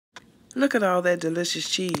Look at all that delicious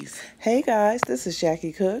cheese. Hey guys, this is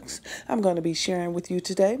Jackie Cooks. I'm going to be sharing with you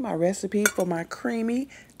today my recipe for my creamy,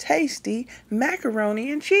 tasty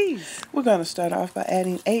macaroni and cheese. We're going to start off by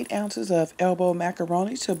adding 8 ounces of elbow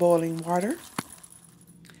macaroni to boiling water.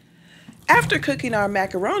 After cooking our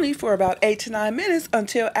macaroni for about 8 to 9 minutes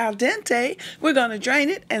until al dente, we're going to drain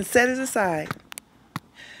it and set it aside.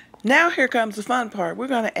 Now here comes the fun part. We're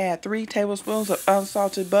going to add 3 tablespoons of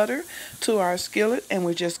unsalted butter to our skillet, and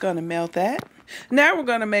we're just going to melt that. Now we're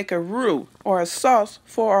going to make a roux or a sauce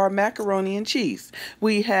for our macaroni and cheese.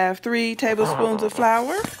 We have 3 tablespoons of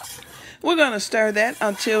flour. We're going to stir that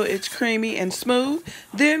until it's creamy and smooth.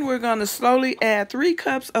 Then we're going to slowly add 3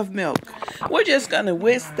 cups of milk. We're just going to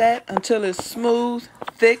whisk that until it's smooth,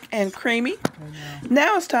 thick, and creamy.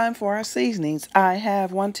 Now it's time for our seasonings. I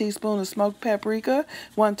have 1 teaspoon of smoked paprika,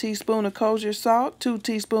 1 teaspoon of kosher salt, 2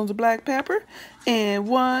 teaspoons of black pepper, and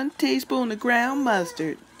 1 teaspoon of ground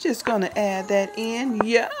mustard. Just going to add that in.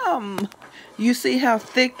 Yum! You see how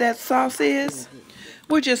thick that sauce is?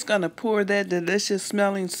 We're just going to pour that delicious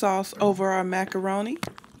smelling sauce over our macaroni.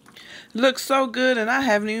 Looks so good, and I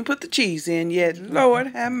haven't even put the cheese in yet. Lord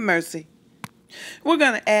have mercy. We're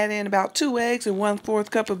going to add in about 2 eggs and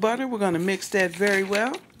 1/4 cup of butter. We're going to mix that very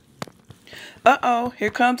well. Uh-oh, here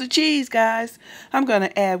comes the cheese, guys. I'm going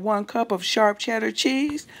to add 1 cup of sharp cheddar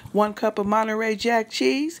cheese, 1 cup of Monterey Jack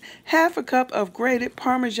cheese, 1/2 cup of grated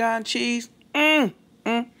Parmesan cheese.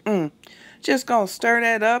 Just going to stir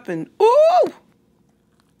that up and, ooh!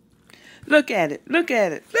 Look at it, look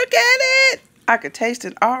at it, look at it! I could taste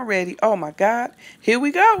it already. Oh my God, here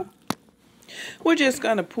we go. We're just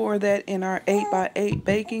going to pour that in our 8x8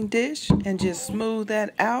 baking dish and just smooth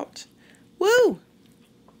that out. Woo!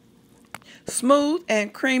 Smooth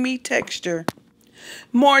and creamy texture.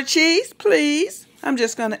 More cheese, please. I'm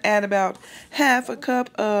just going to add about 1/2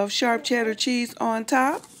 cup of sharp cheddar cheese on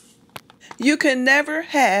top. You can never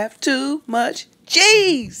have too much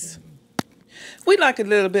cheese. We like a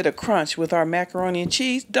little bit of crunch with our macaroni and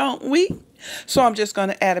cheese, don't we? So I'm just going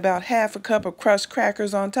to add about 1/2 cup of crushed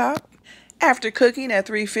crackers on top. After cooking at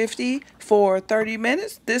 350 for 30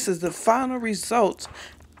 minutes, this is the final result.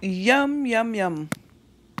 Yum, yum, yum.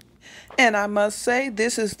 And I must say,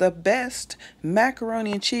 this is the best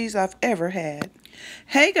macaroni and cheese I've ever had.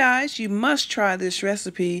 Hey guys, you must try this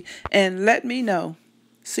recipe and let me know.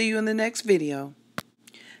 See you in the next video.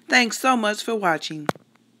 Thanks so much for watching.